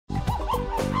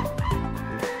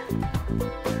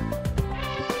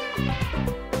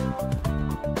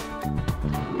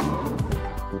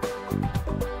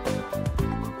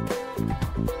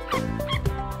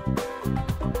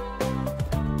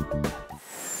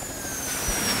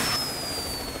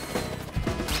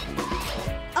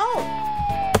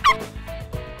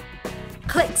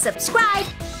subscribe,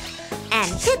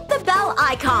 and hit the bell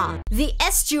icon. The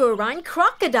Estuarine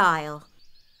Crocodile.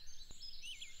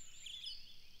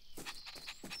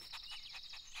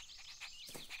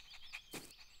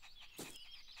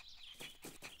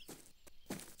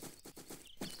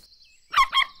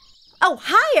 Oh,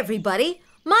 hi everybody!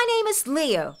 My name is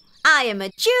Leo. I am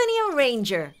a junior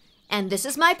ranger, and this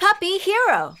is my puppy,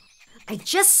 Hero. I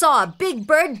just saw a big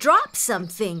bird drop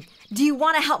something. Do you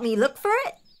want to help me look for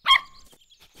it?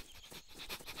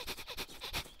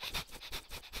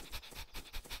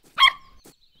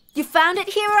 You found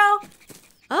it, Hero?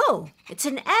 Oh, it's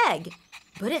an egg,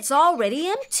 but it's already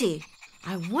empty.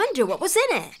 I wonder what was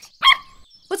in it.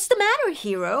 What's the matter,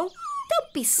 Hero?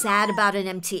 Don't be sad about an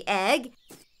empty egg.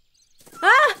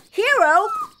 Ah, Hero!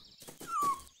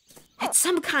 It's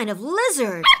some kind of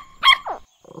lizard.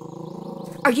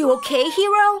 Are you okay,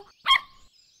 Hero?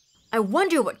 I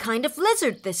wonder what kind of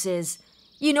lizard this is.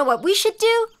 You know what we should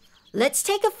do? Let's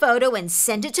take a photo and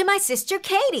send it to my sister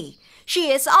Katie.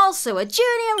 She is also a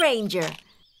junior ranger.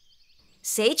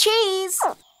 Say cheese.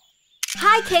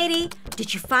 Hi, Katie.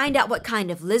 Did you find out what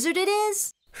kind of lizard it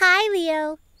is? Hi,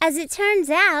 Leo. As it turns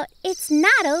out, it's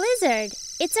not a lizard.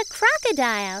 It's a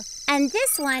crocodile. And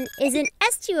this one is an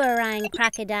estuarine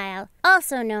crocodile,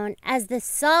 also known as the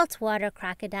saltwater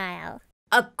crocodile.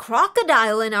 A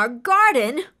crocodile in our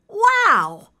garden?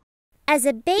 Wow! As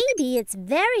a baby, it's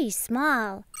very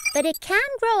small, but it can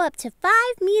grow up to 5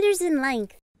 meters in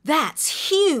length. That's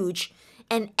huge!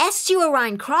 An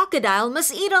estuarine crocodile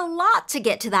must eat a lot to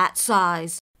get to that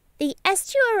size. The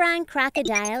estuarine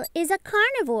crocodile is a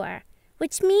carnivore,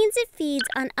 which means it feeds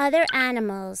on other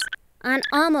animals. On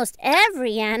almost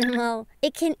every animal.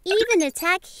 It can even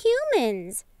attack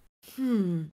humans.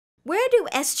 Where do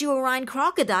estuarine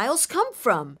crocodiles come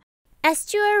from?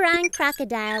 Estuarine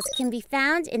crocodiles can be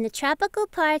found in the tropical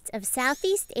parts of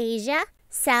Southeast Asia,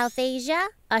 South Asia,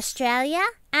 Australia,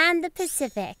 and the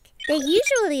Pacific. They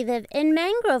usually live in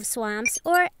mangrove swamps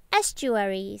or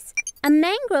estuaries. A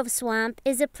mangrove swamp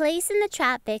is a place in the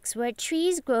tropics where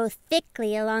trees grow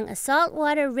thickly along a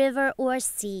saltwater river or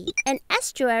sea. An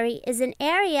estuary is an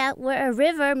area where a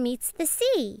river meets the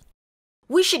sea.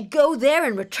 We should go there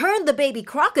and return the baby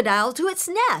crocodile to its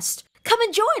nest. Come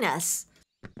and join us.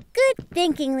 Good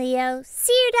thinking, Leo.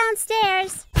 See you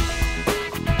downstairs.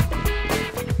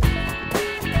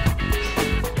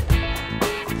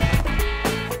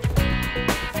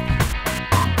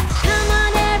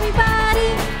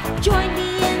 Join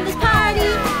me in this party.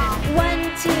 1,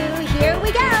 2, here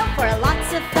we go for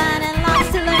lots of fun and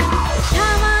lots to learn.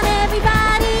 Come on,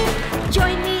 everybody,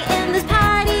 join me in this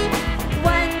party.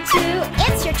 1, 2,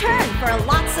 it's your turn for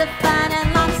lots of fun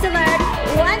and lots to learn.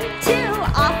 1, 2,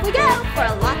 off we go for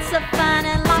lots of fun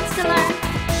and lots to learn.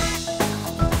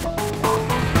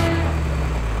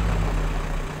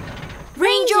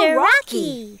 Ranger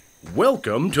Rocky!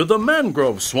 Welcome to the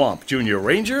mangrove swamp, Junior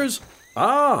Rangers.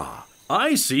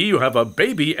 I see you have a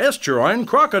baby estuarine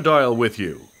crocodile with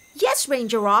you. Yes,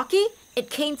 Ranger Rocky. It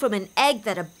came from an egg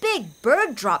that a big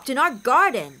bird dropped in our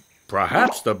garden.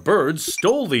 Perhaps the bird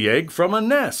stole the egg from a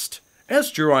nest.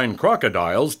 Estuarine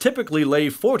crocodiles typically lay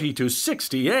 40 to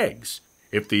 60 eggs.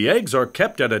 If the eggs are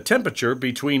kept at a temperature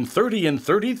between 30 and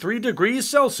 33 degrees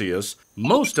Celsius,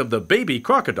 most of the baby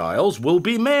crocodiles will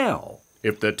be male.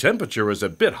 If the temperature is a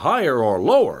bit higher or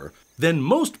lower, then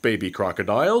most baby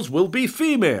crocodiles will be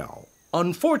female.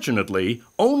 Unfortunately,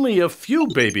 only a few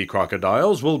baby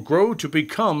crocodiles will grow to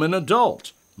become an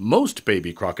adult. Most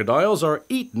baby crocodiles are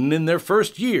eaten in their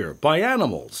first year by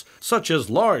animals, such as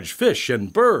large fish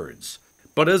and birds.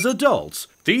 But as adults,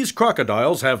 these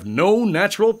crocodiles have no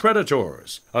natural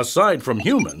predators, aside from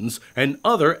humans and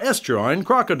other estuarine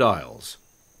crocodiles.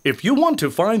 If you want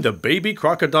to find the baby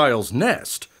crocodile's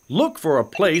nest, look for a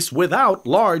place without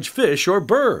large fish or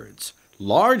birds.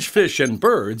 Large fish and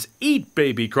birds eat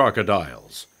baby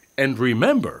crocodiles. And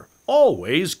remember,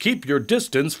 always keep your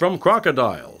distance from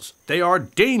crocodiles. They are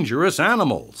dangerous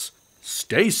animals.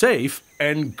 Stay safe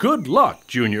and good luck,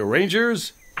 Junior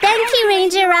Rangers. Thank you,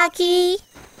 Ranger Rocky.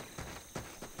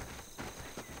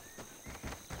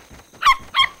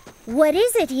 What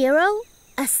is it, Hero?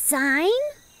 A sign?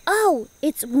 Oh,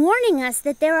 it's warning us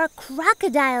that there are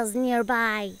crocodiles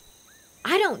nearby.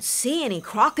 I don't see any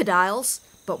crocodiles.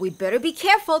 But we better be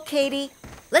careful, Katie.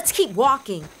 Let's keep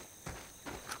walking.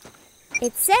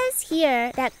 It says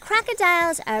here that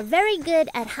crocodiles are very good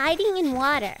at hiding in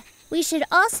water. We should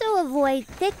also avoid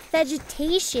thick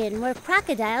vegetation where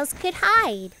crocodiles could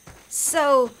hide.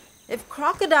 So, if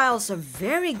crocodiles are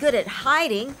very good at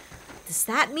hiding, does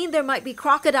that mean there might be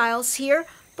crocodiles here,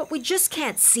 but we just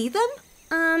can't see them?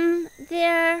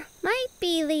 There might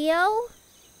be, Leo.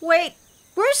 Wait,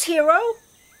 Where's Hero?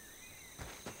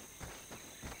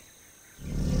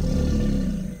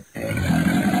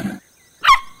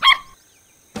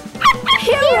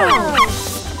 Hero!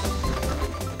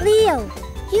 Leo,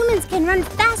 humans can run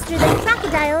faster than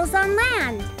crocodiles on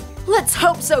land. Let's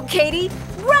hope so, Katie.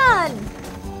 Run!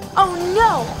 Oh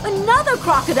no, another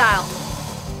crocodile!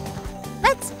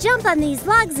 Let's jump on these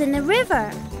logs in the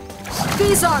river.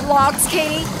 These aren't logs,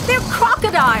 Katie. They're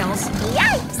crocodiles.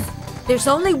 Yikes! There's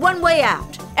only one way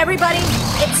out. Everybody,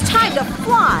 it's time to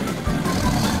fly.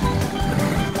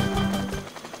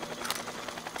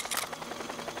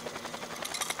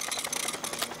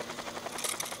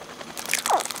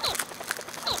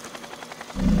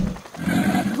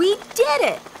 We did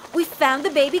it! We found the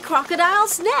baby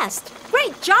crocodile's nest.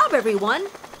 Great job, everyone!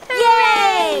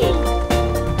 Yay!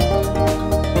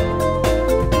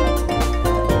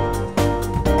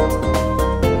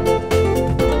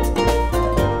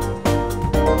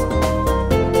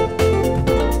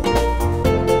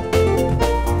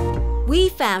 We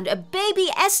found a baby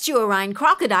estuarine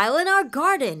crocodile in our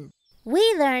garden.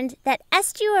 We learned that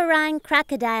estuarine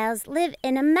crocodiles live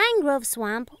in a mangrove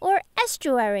swamp or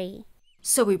estuary.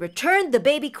 So we returned the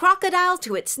baby crocodile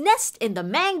to its nest in the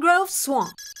mangrove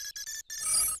swamp.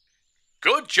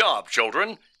 Good job,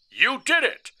 children. You did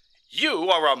it. You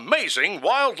are amazing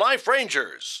wildlife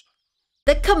rangers.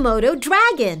 The Komodo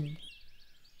Dragon.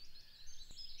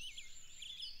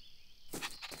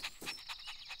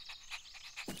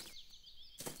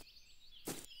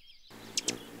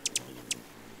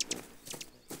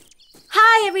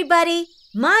 Hi, everybody.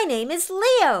 My name is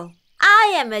Leo.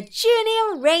 I am a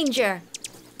junior ranger.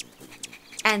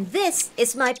 And this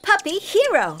is my puppy,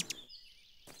 Hero.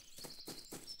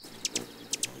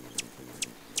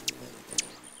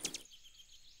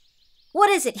 What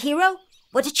is it, Hero?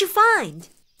 What did you find?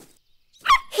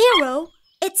 Hero,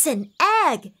 it's an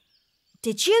egg.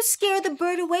 Did you scare the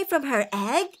bird away from her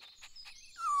egg?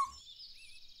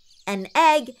 An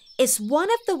egg is one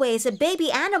of the ways a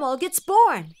baby animal gets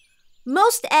born.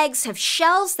 Most eggs have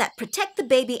shells that protect the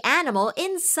baby animal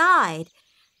inside.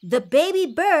 The baby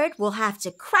bird will have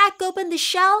to crack open the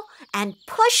shell and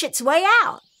push its way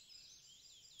out.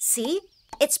 See,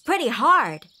 it's pretty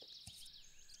hard.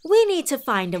 We need to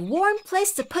find a warm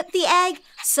place to put the egg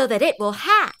so that it will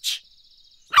hatch.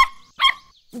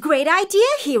 Great idea,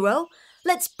 Hero.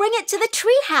 Let's bring it to the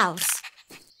treehouse.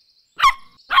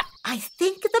 I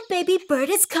think the baby bird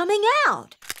is coming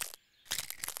out.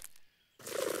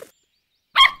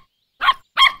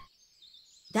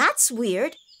 That's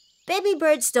weird. Baby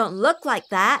birds don't look like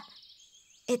that.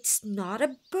 It's not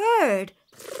a bird.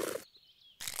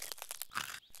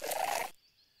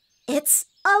 It's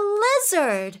a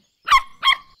lizard.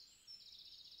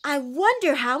 I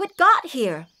wonder how it got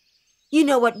here. You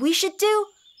know what we should do?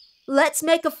 Let's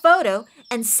make a photo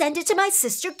and send it to my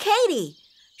sister Katie.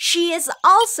 She is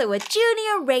also a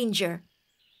junior ranger.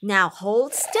 Now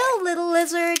hold still, little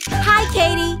lizard. Hi,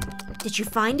 Katie. Did you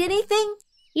find anything?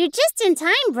 You're just in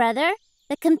time, brother.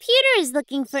 The computer is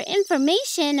looking for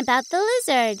information about the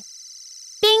lizard.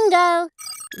 Bingo!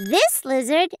 This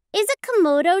lizard is a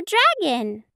Komodo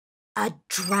dragon. A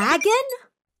dragon?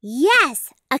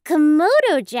 Yes, a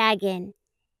Komodo dragon.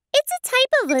 It's a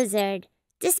type of lizard.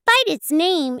 Despite its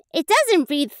name, it doesn't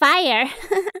breathe fire.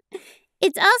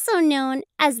 It's also known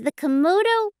as the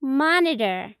Komodo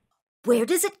monitor. Where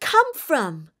does it come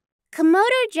from?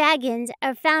 Komodo dragons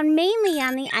are found mainly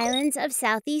on the islands of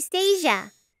Southeast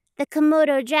Asia. The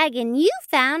Komodo dragon you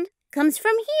found comes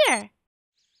from here.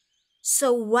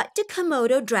 So what do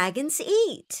Komodo dragons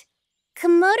eat?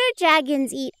 Komodo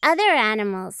dragons eat other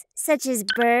animals, such as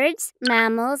birds,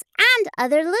 mammals, and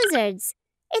other lizards.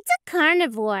 It's a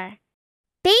carnivore.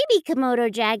 Baby Komodo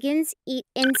dragons eat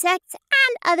insects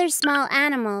and other small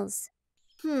animals.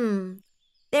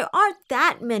 There aren't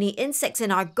that many insects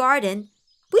in our garden.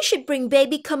 We should bring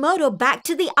baby Komodo back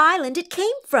to the island it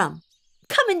came from.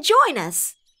 Come and join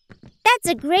us. That's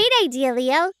a great idea,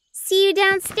 Leo. See you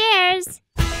downstairs.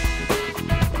 Come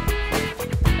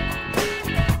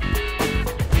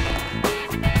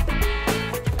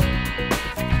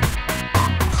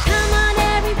on,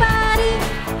 everybody,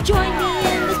 join me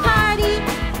in this party.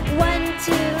 1,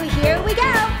 2, here we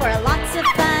go for lots of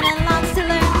fun and lots to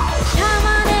learn. Come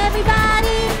on,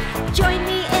 everybody, join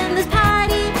me in this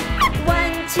party.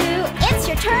 1, 2, it's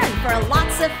your turn for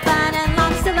lots of fun and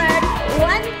lots to learn.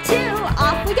 1, 2,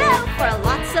 off we go for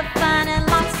lots of fun and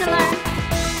lots to learn.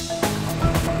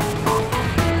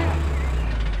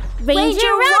 Ranger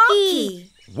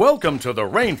Rocky! Welcome to the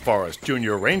rainforest,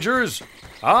 Junior Rangers.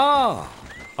 Ah,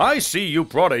 I see you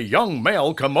brought a young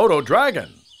male Komodo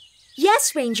dragon.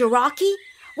 Yes, Ranger Rocky.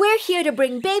 We're here to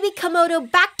bring baby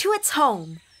Komodo back to its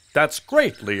home. That's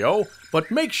great, Leo,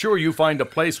 but make sure you find a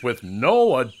place with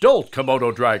no adult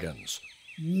Komodo dragons.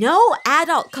 No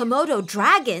adult Komodo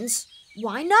dragons?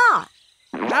 Why not?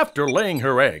 After laying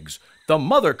her eggs, the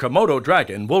mother Komodo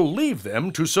dragon will leave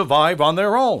them to survive on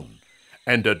their own.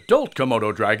 And adult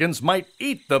Komodo dragons might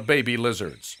eat the baby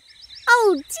lizards.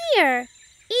 Oh dear!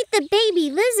 Eat the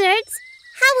baby lizards?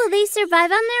 How will they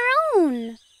survive on their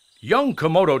own? Young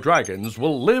Komodo dragons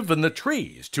will live in the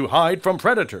trees to hide from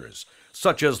predators,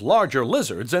 such as larger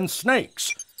lizards and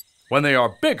snakes. When they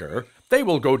are bigger, they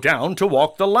will go down to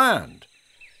walk the land.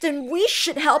 Then we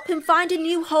should help him find a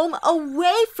new home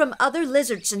away from other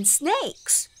lizards and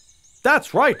snakes.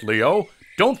 That's right, Leo.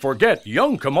 Don't forget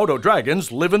young Komodo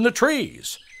dragons live in the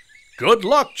trees. Good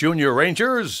luck, Junior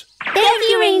Rangers. Thank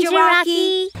you, Ranger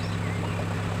Rocky.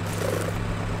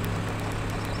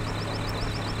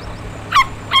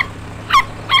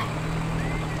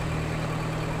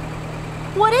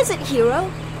 What is it, Hero?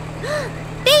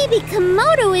 Baby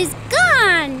Komodo is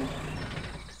gone!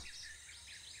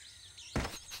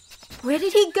 Where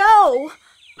did he go?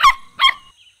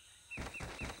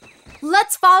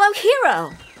 Let's follow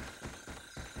Hero.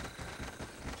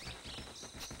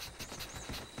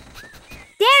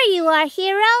 There you are,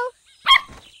 Hero.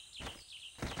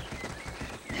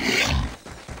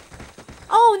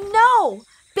 Oh no!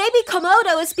 Baby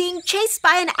Komodo is being chased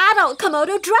by an adult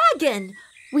Komodo dragon.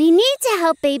 We need to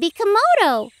help baby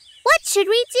Komodo. What should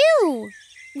we do?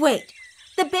 Wait,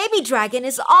 the baby dragon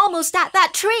is almost at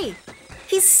that tree.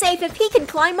 He's safe if he can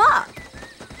climb up.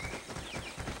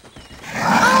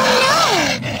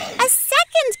 Oh no! A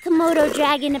second Komodo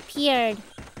dragon appeared.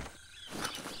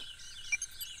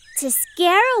 To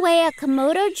scare away a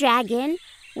Komodo dragon,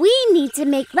 we need to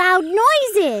make loud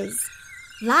noises.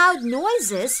 Loud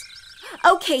noises?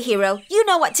 Okay, Hero, you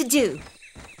know what to do.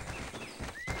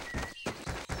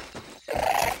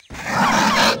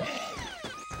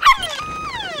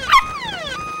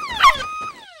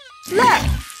 Look,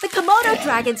 the Komodo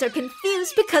dragons are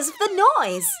confused because of the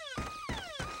noise.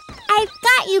 I've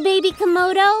got you, baby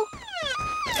Komodo.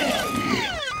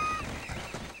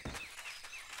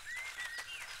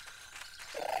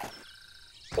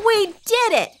 We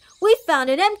did it! We found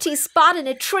an empty spot in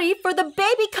a tree for the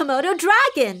baby Komodo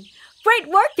dragon. Great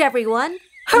work, everyone!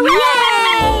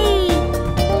 Hooray!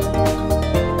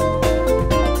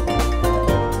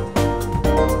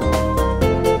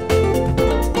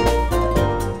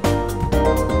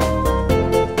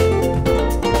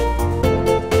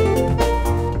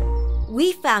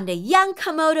 We found a young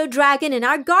Komodo dragon in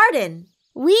our garden.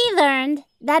 We learned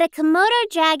that a Komodo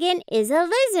dragon is a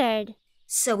lizard.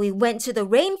 So we went to the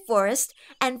rainforest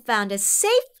and found a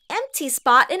safe, empty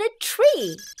spot in a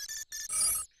tree.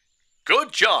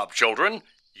 Good job, children.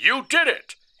 You did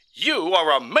it. You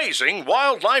are amazing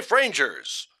wildlife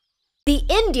rangers. The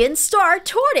Indian star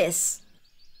tortoise.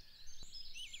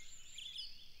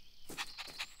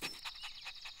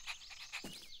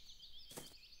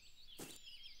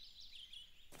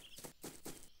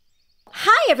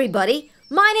 Hi, everybody.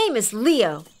 My name is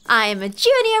Leo. I am a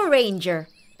junior ranger.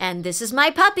 And this is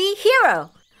my puppy, Hero.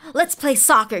 Let's play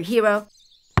soccer, Hero.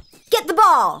 Get the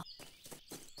ball.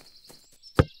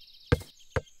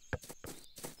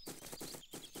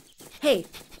 Hey,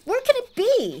 where can it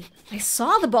be? I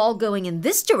saw the ball going in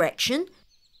this direction.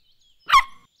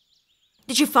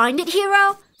 Did you find it,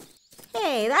 Hero?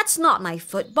 Hey, that's not my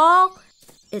football.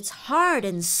 It's hard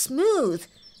and smooth.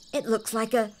 It looks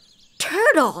like a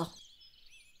turtle.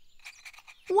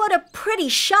 What a pretty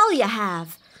shell you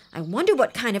have. I wonder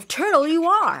what kind of turtle you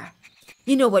are.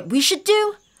 You know what we should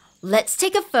do? Let's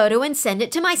take a photo and send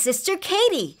it to my sister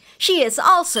Katie. She is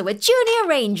also a junior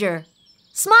ranger.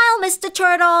 Smile, Mr.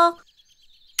 Turtle.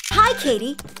 Hi,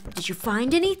 Katie. Did you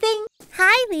find anything?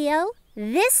 Hi, Leo.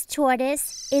 This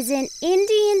tortoise is an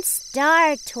Indian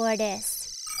star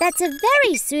tortoise. That's a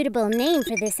very suitable name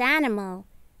for this animal.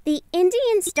 The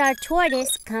Indian star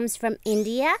tortoise comes from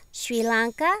India, Sri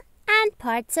Lanka, and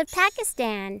parts of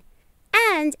Pakistan.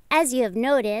 And, as you have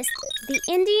noticed, the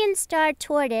Indian star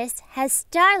tortoise has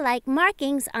star-like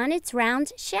markings on its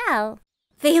round shell.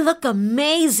 They look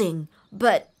amazing,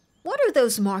 but what are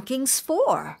those markings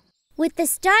for? With the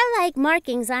star-like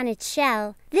markings on its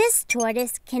shell, this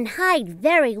tortoise can hide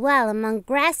very well among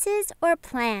grasses or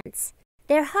plants.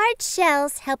 Their hard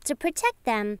shells help to protect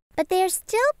them, but they are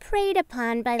still preyed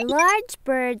upon by large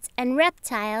birds and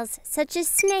reptiles such as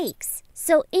snakes.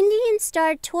 So Indian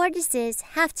star tortoises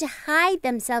have to hide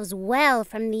themselves well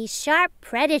from these sharp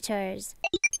predators.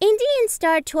 Indian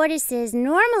star tortoises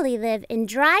normally live in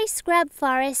dry scrub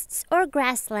forests or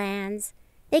grasslands.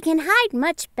 They can hide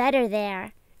much better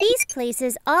there. These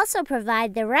places also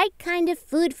provide the right kind of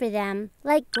food for them,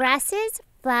 like grasses,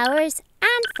 flowers,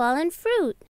 and fallen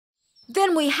fruit.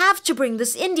 Then we have to bring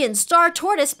this Indian star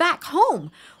tortoise back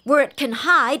home, where it can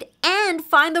hide and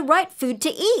find the right food to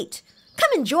eat.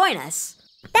 Come and join us.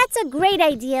 That's a great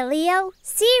idea, Leo.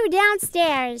 See you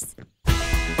downstairs.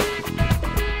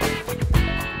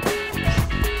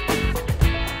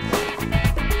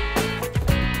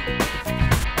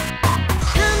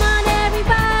 Come on,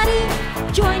 everybody,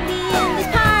 join me in this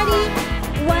party.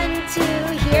 1, 2,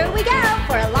 here we go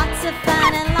for lots of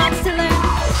fun and lots to learn.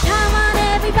 Come on,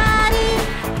 everybody,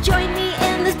 join me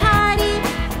in this party.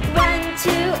 1, 2,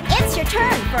 it's your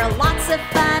turn for lots of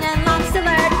fun and lots to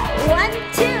learn. 1,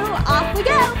 2, off we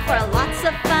go for lots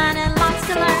of fun and lots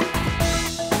to learn.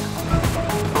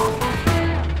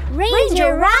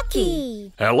 Ranger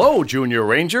Rocky! Hello, Junior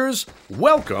Rangers.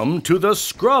 Welcome to the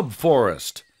scrub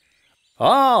forest.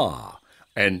 Ah,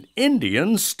 an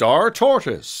Indian star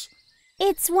tortoise.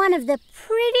 It's one of the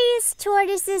prettiest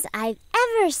tortoises I've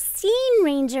ever seen,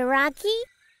 Ranger Rocky.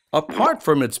 Apart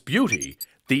from its beauty,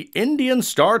 the Indian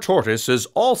star tortoise is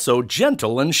also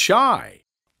gentle and shy.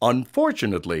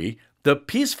 Unfortunately, the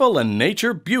peaceful and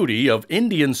nature beauty of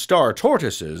Indian star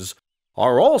tortoises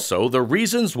are also the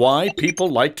reasons why people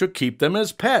like to keep them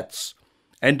as pets.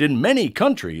 And in many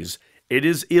countries, it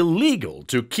is illegal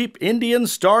to keep Indian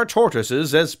star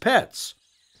tortoises as pets.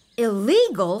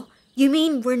 Illegal? You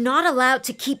mean we're not allowed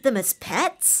to keep them as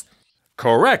pets?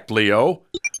 Correct, Leo.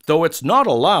 Though it's not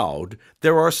allowed,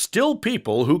 there are still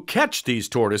people who catch these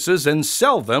tortoises and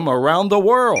sell them around the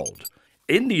world.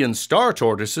 Indian star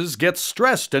tortoises get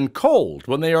stressed and cold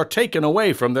when they are taken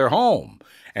away from their home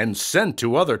and sent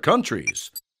to other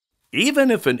countries. Even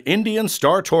if an Indian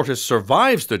star tortoise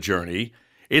survives the journey,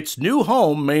 its new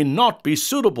home may not be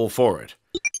suitable for it.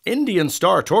 Indian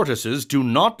star tortoises do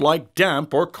not like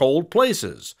damp or cold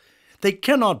places. They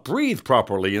cannot breathe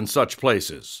properly in such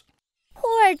places.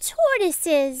 Poor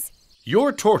tortoises!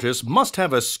 Your tortoise must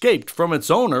have escaped from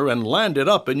its owner and landed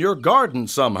up in your garden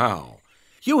somehow.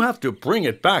 You have to bring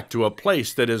it back to a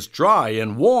place that is dry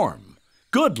and warm.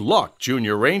 Good luck,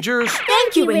 Junior Rangers.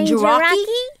 Thank you, Ranger Rocky.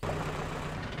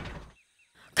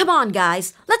 Come on,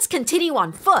 guys. Let's continue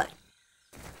on foot.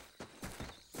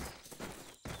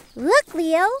 Look,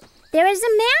 Leo. There is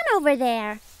a man over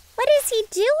there. What is he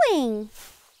doing?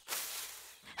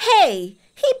 Hey,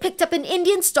 he picked up an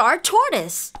Indian star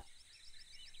tortoise.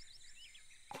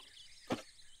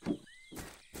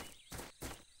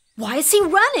 Why is he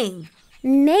running?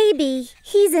 Maybe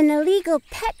he's an illegal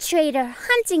pet trader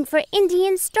hunting for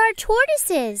Indian star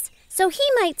tortoises. So he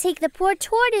might take the poor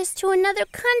tortoise to another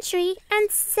country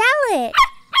and sell it.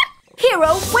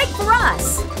 Hero, wait for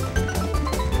us!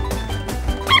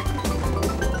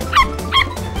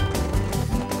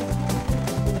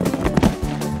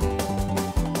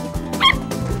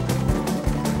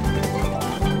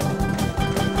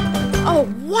 Oh,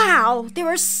 wow! There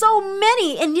are so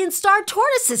many Indian star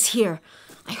tortoises here.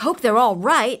 I hope they're all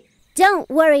right. Don't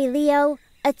worry, Leo.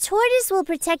 A tortoise will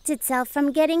protect itself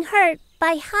from getting hurt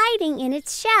by hiding in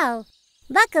its shell.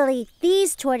 Luckily,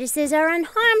 these tortoises are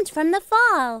unharmed from the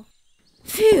fall.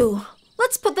 Phew!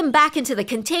 Let's put them back into the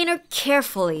container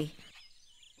carefully.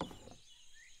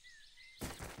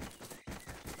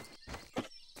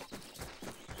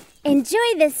 Enjoy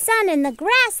the sun and the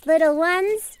grass, little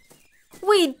ones.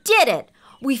 We did it!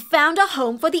 We found a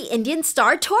home for the Indian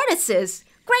star tortoises.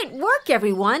 Great work,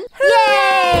 everyone!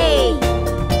 Hooray! Yay!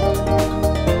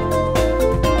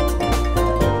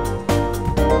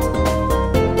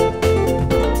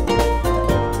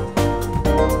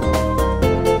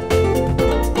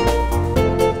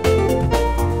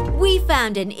 We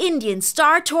found an Indian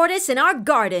star tortoise in our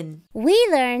garden. We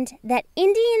learned that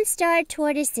Indian star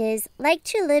tortoises like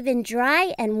to live in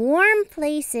dry and warm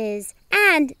places,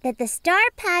 and that the star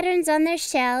patterns on their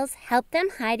shells help them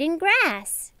hide in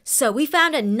grass. So we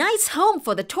found a nice home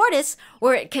for the tortoise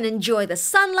where it can enjoy the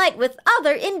sunlight with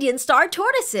other Indian star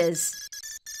tortoises.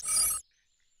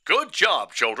 Good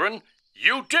job, children.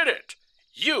 You did it.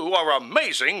 You are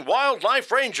amazing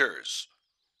wildlife rangers.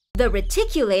 The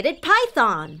Reticulated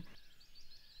Python.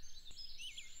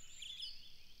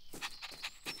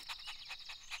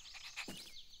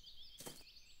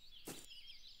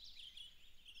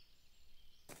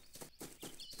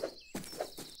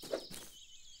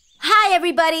 Hi,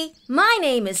 everybody. My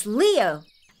name is Leo.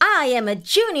 I am a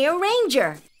junior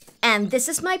ranger. And this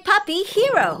is my puppy,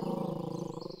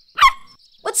 Hero.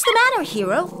 What's the matter,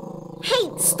 Hero? Hey,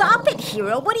 stop it,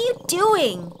 Hero. What are you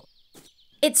doing?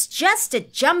 It's just a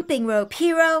jumping rope,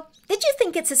 Hero. Did you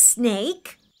think it's a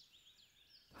snake?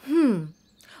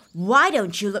 Why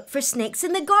don't you look for snakes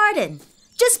in the garden?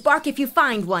 Just bark if you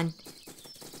find one.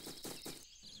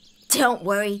 Don't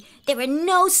worry, there are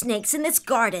no snakes in this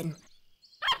garden.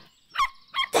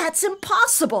 That's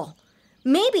impossible.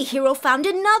 Maybe Hero found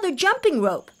another jumping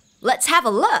rope. Let's have a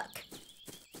look.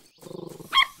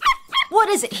 What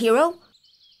is it, Hero?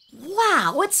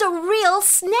 Wow, it's a real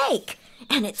snake.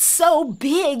 And it's so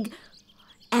big.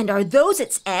 And are those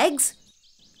its eggs?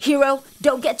 Hero,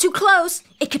 don't get too close.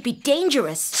 It could be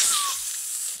dangerous.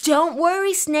 Don't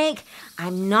worry, Snake.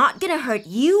 I'm not gonna hurt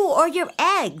you or your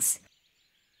eggs.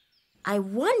 I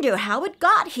wonder how it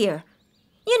got here.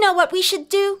 You know what we should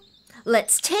do?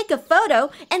 Let's take a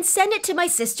photo and send it to my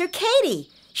sister Katie.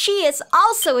 She is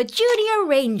also a junior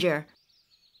ranger.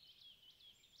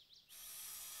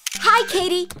 Hi,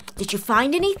 Katie. Did you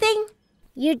find anything?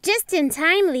 You're just in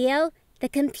time, Leo. The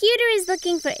computer is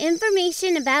looking for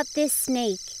information about this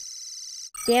snake.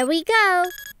 There we go.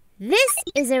 This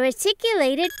is a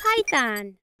reticulated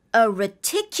python. A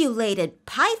reticulated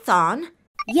python?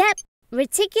 Yep,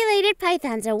 reticulated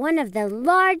pythons are one of the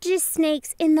largest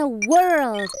snakes in the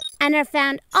world and are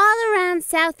found all around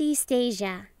Southeast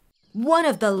Asia. One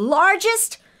of the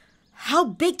largest? How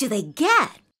big do they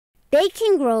get? They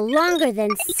can grow longer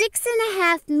than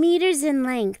 6.5 meters in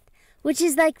length, which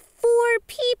is like 4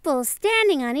 people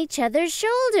standing on each other's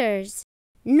shoulders.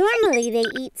 Normally, they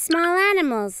eat small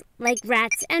animals like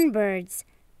rats and birds,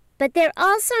 but they're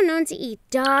also known to eat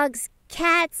dogs,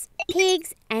 cats,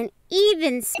 pigs, and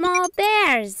even small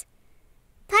bears.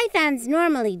 Pythons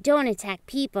normally don't attack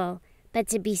people, but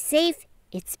to be safe,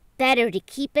 it's better to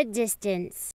keep a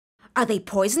distance. Are they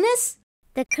poisonous?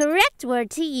 The correct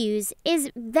word to use is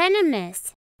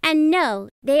venomous. And no,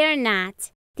 they are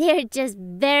not. They're just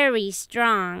very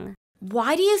strong.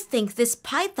 Why do you think this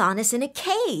python is in a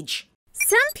cage?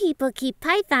 Some people keep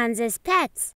pythons as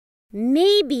pets.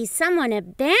 Maybe someone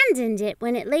abandoned it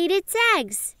when it laid its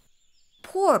eggs.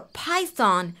 Poor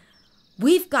python.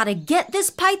 We've got to get this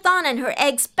python and her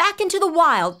eggs back into the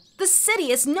wild. The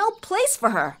city is no place for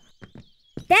her.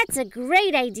 That's a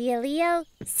great idea, Leo.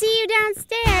 See you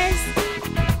downstairs.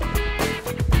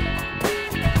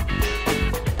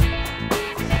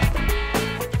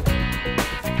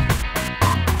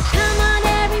 Come on,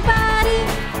 everybody,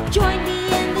 join me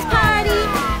in this party.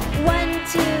 1,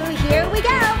 2, here we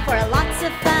go for lots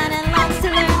of fun and lots to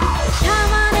learn.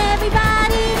 Come on,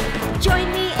 everybody,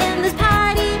 join me in this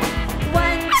party.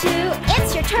 1, 2,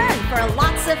 it's your turn for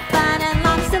lots of fun and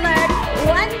lots to learn.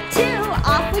 1, 2,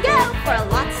 off we go for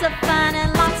lots of fun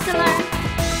and lots to learn.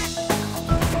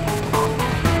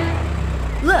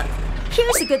 Look,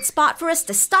 here's a good spot for us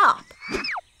to stop.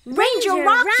 Ranger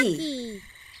Rocky.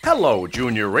 Hello,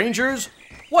 Junior Rangers.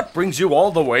 What brings you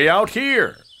all the way out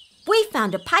here? We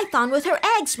found a python with her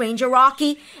eggs, Ranger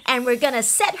Rocky, and we're gonna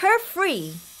set her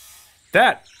free.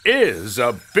 That is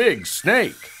a big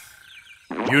snake.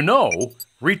 You know,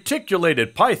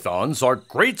 reticulated pythons are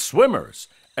great swimmers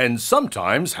and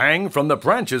sometimes hang from the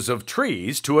branches of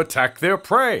trees to attack their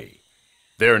prey.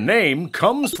 Their name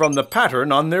comes from the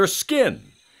pattern on their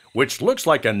skin, which looks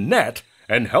like a net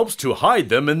and helps to hide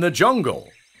them in the jungle.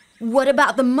 What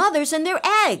about the mothers and their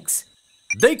eggs?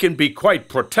 They can be quite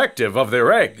protective of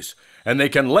their eggs, and they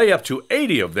can lay up to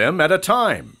 80 of them at a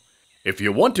time. If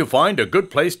you want to find a good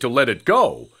place to let it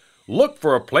go, look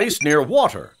for a place near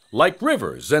water, like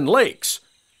rivers and lakes.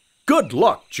 Good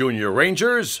luck, Junior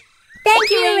Rangers! Thank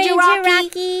you, Ranger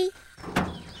Rocky.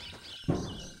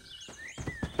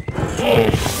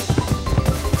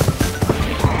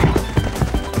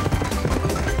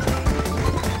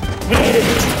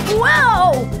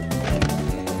 Whoa!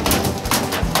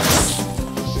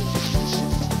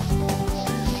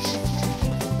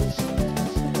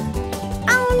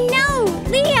 Oh no,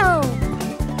 Leo!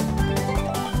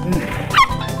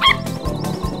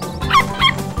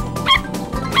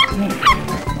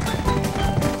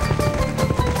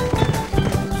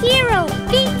 Hero,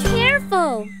 be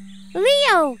careful!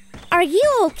 Leo, are you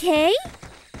okay?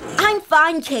 I'm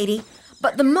fine, Katie,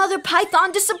 but the mother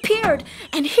python disappeared,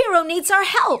 and Hero needs our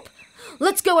help.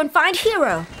 Let's go and find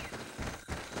Hero.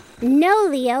 No,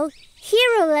 Leo.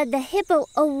 Hero led the hippo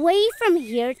away from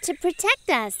here to protect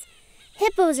us.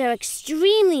 Hippos are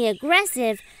extremely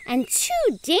aggressive and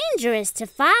too dangerous to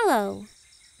follow.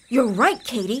 You're right,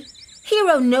 Katie.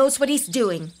 Hero knows what he's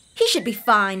doing. He should be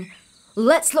fine.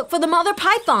 Let's look for the mother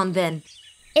python then.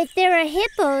 If there are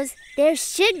hippos, there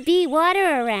should be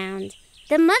water around.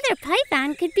 The mother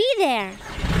python could be there.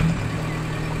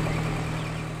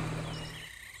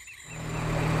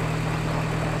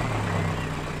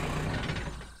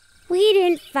 We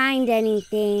didn't find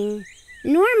anything.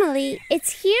 Normally,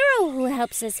 it's Hero who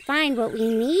helps us find what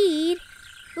we need.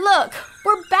 Look,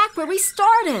 we're back where we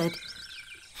started.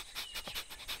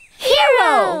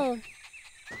 Hero!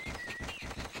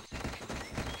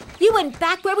 You went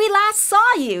back where we last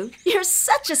saw you. You're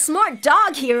such a smart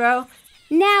dog, Hero.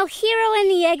 Now Hero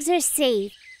and the eggs are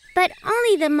safe, but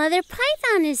only the mother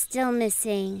python is still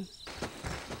missing.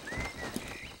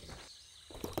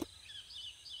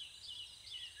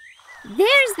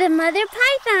 There's the mother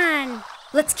python.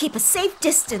 Let's keep a safe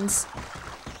distance.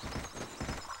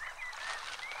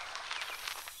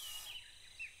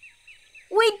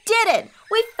 We did it!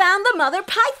 We found the mother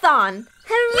python!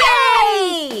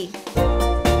 Hooray!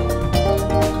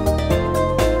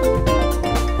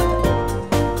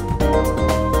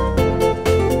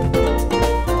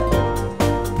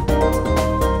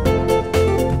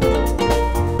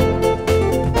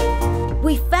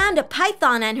 We found a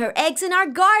python and her eggs in our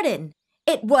garden.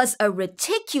 It was a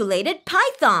reticulated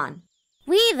python.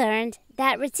 We learned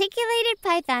that reticulated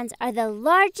pythons are the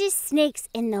largest snakes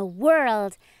in the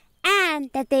world and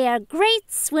that they are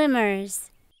great swimmers.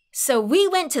 So we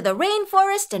went to the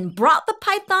rainforest and brought the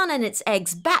python and its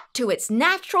eggs back to its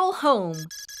natural home.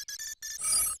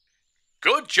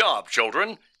 Good job,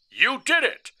 children. You did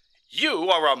it. You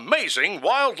are amazing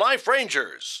wildlife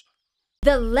rangers.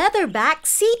 The Leatherback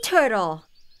Sea Turtle.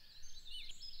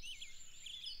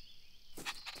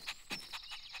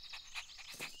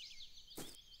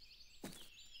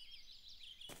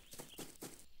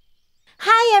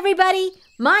 Hi, everybody.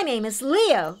 My name is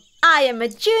Leo. I am a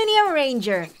junior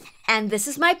ranger, and this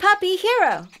is my puppy,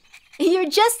 Hero. You're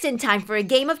just in time for a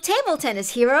game of table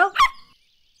tennis, Hero.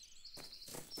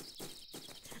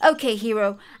 Okay,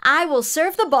 Hero, I will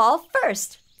serve the ball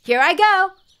first. Here I go.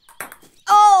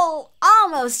 Oh,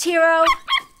 almost, Hero.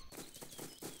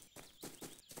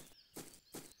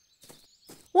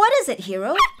 What is it,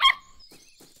 Hero?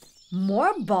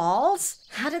 More balls?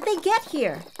 How did they get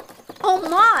here? Oh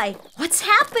my, what's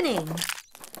happening?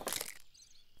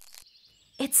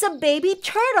 It's a baby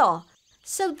turtle.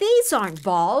 So these aren't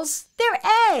balls, they're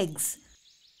eggs.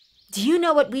 Do you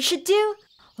know what we should do?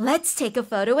 Let's take a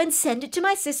photo and send it to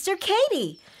my sister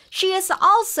Katie. She is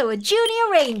also a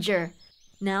junior ranger.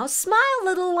 Now smile,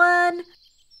 little one.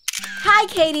 Hi,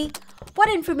 Katie.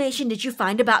 What information did you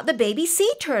find about the baby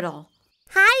sea turtle?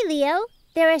 Hi, Leo.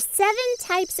 There are 7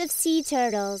 types of sea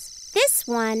turtles. This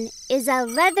one is a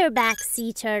leatherback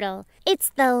sea turtle. It's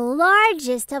the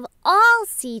largest of all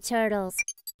sea turtles.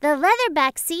 The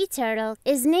leatherback sea turtle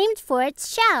is named for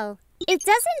its shell. It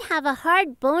doesn't have a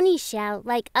hard, bony shell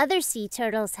like other sea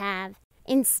turtles have.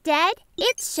 Instead,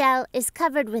 its shell is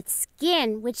covered with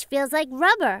skin which feels like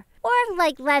rubber or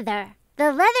like leather.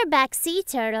 The leatherback sea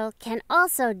turtle can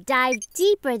also dive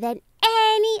deeper than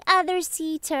any other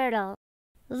sea turtle.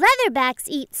 Leatherbacks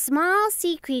eat small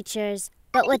sea creatures,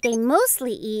 but what they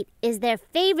mostly eat is their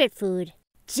favorite food,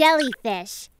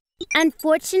 jellyfish.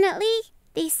 Unfortunately,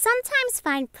 they sometimes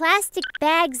find plastic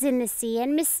bags in the sea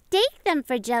and mistake them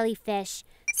for jellyfish,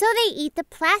 so they eat the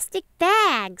plastic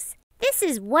bags. This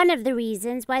is one of the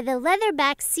reasons why the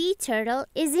leatherback sea turtle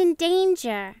is in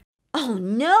danger. Oh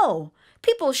no!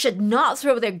 People should not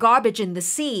throw their garbage in the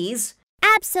seas.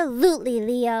 Absolutely,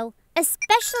 Leo.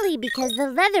 Especially because the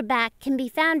leatherback can be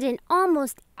found in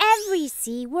almost every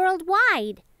sea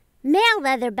worldwide. Male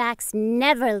leatherbacks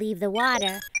never leave the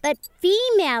water, but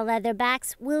female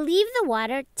leatherbacks will leave the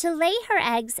water to lay her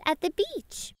eggs at the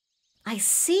beach. I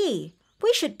see.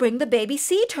 We should bring the baby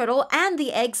sea turtle and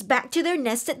the eggs back to their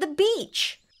nest at the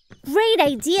beach. Great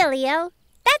idea, Leo.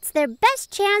 That's their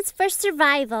best chance for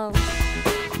survival.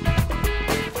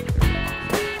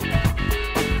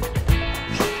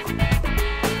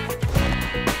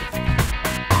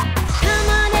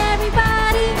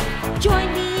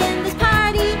 Join me in this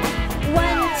party. 1,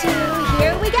 2,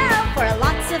 here we go for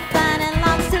lots of fun and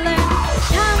lots to learn.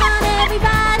 Come on,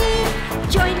 everybody,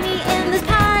 join me in this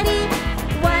party.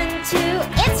 1, 2,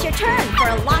 it's your turn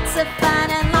for lots of fun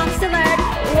and lots to learn.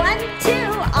 1, 2,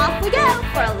 off we go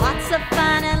for lots of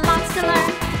fun and lots to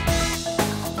learn.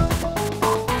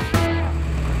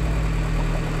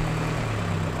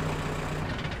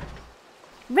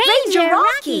 Ranger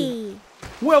Rocky!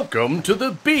 Welcome to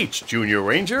the beach, Junior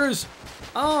Rangers.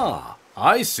 Ah,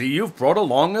 I see you've brought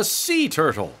along a sea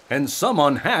turtle and some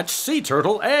unhatched sea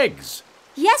turtle eggs.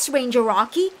 Yes, Ranger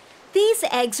Rocky. These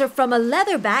eggs are from a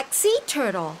leatherback sea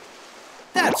turtle.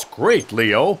 That's great,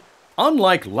 Leo.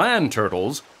 Unlike land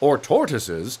turtles or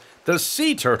tortoises, the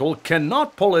sea turtle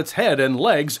cannot pull its head and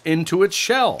legs into its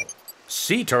shell.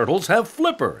 Sea turtles have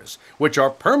flippers, which are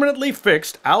permanently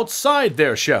fixed outside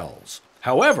their shells.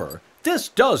 However, this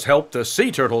does help the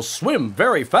sea turtle swim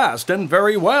very fast and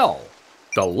very well.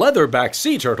 The leatherback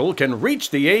sea turtle can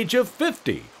reach the age of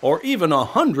 50 or even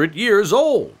 100 years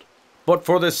old. But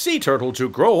for the sea turtle to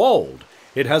grow old,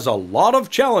 it has a lot of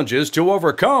challenges to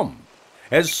overcome.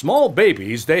 As small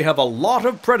babies, they have a lot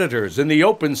of predators in the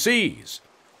open seas.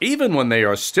 Even when they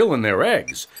are still in their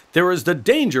eggs, there is the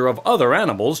danger of other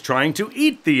animals trying to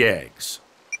eat the eggs.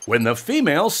 When the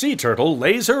female sea turtle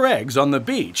lays her eggs on the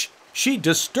beach, she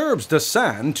disturbs the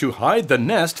sand to hide the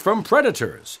nest from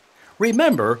predators.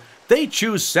 Remember, they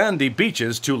choose sandy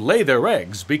beaches to lay their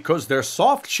eggs because their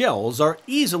soft shells are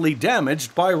easily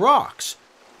damaged by rocks.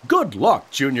 Good luck,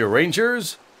 Junior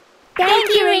Rangers! Thank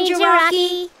you, Ranger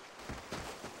Rocky!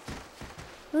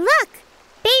 Look!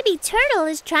 Baby turtle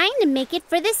is trying to make it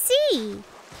for the sea.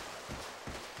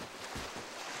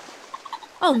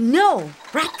 Oh no!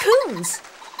 Raccoons!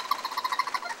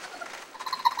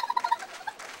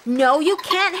 No, you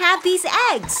can't have these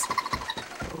eggs!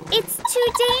 It's too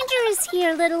dangerous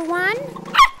here, little one.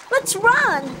 Let's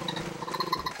run!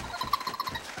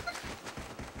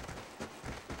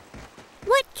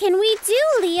 What can we do,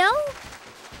 Leo?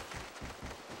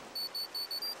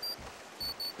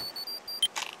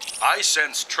 I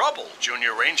sense trouble,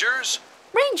 Junior Rangers.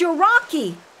 Ranger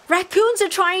Rocky! Raccoons are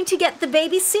trying to get the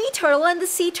baby sea turtle and the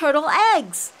sea turtle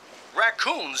eggs.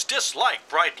 Raccoons dislike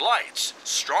bright lights,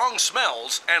 strong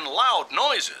smells, and loud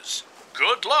noises.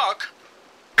 Good luck!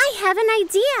 I have an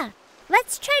idea.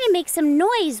 Let's try to make some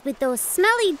noise with those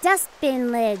smelly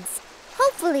dustbin lids.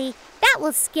 Hopefully, that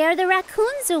will scare the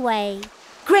raccoons away.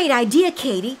 Great idea,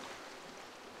 Katie.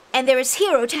 And there is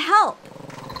Hero to help.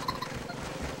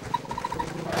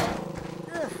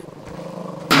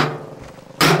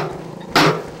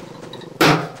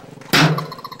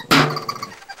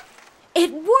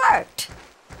 It worked!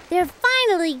 They're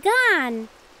finally gone.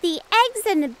 The eggs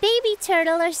and the baby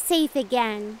turtle are safe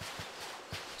again.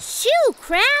 Shoo,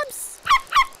 crabs!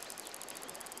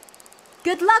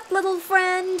 Good luck, little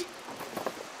friend.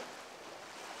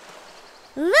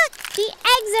 Look, the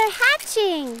eggs are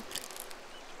hatching.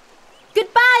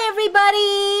 Goodbye,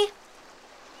 everybody!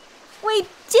 We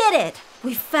did it!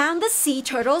 We found the sea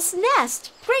turtle's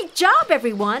nest. Great job,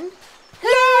 everyone!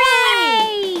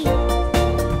 Hooray!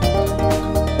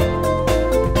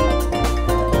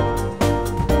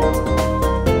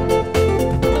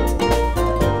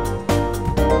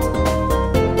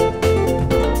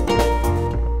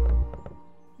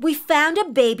 We found a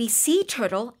baby sea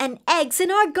turtle and eggs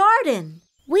in our garden.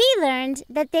 We learned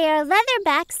that they are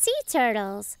leatherback sea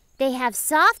turtles. They have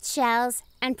soft shells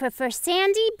and prefer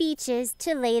sandy beaches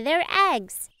to lay their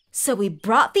eggs. So we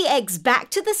brought the eggs back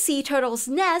to the sea turtle's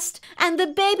nest, and the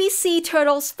baby sea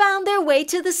turtles found their way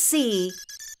to the sea.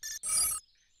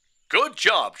 Good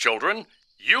job, children.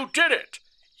 You did it.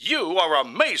 You are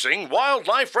amazing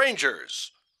wildlife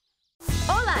rangers.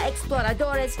 Hola,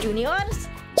 exploradores juniors.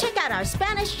 Check out our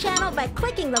Spanish channel by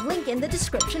clicking the link in the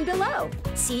description below.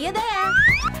 See you there.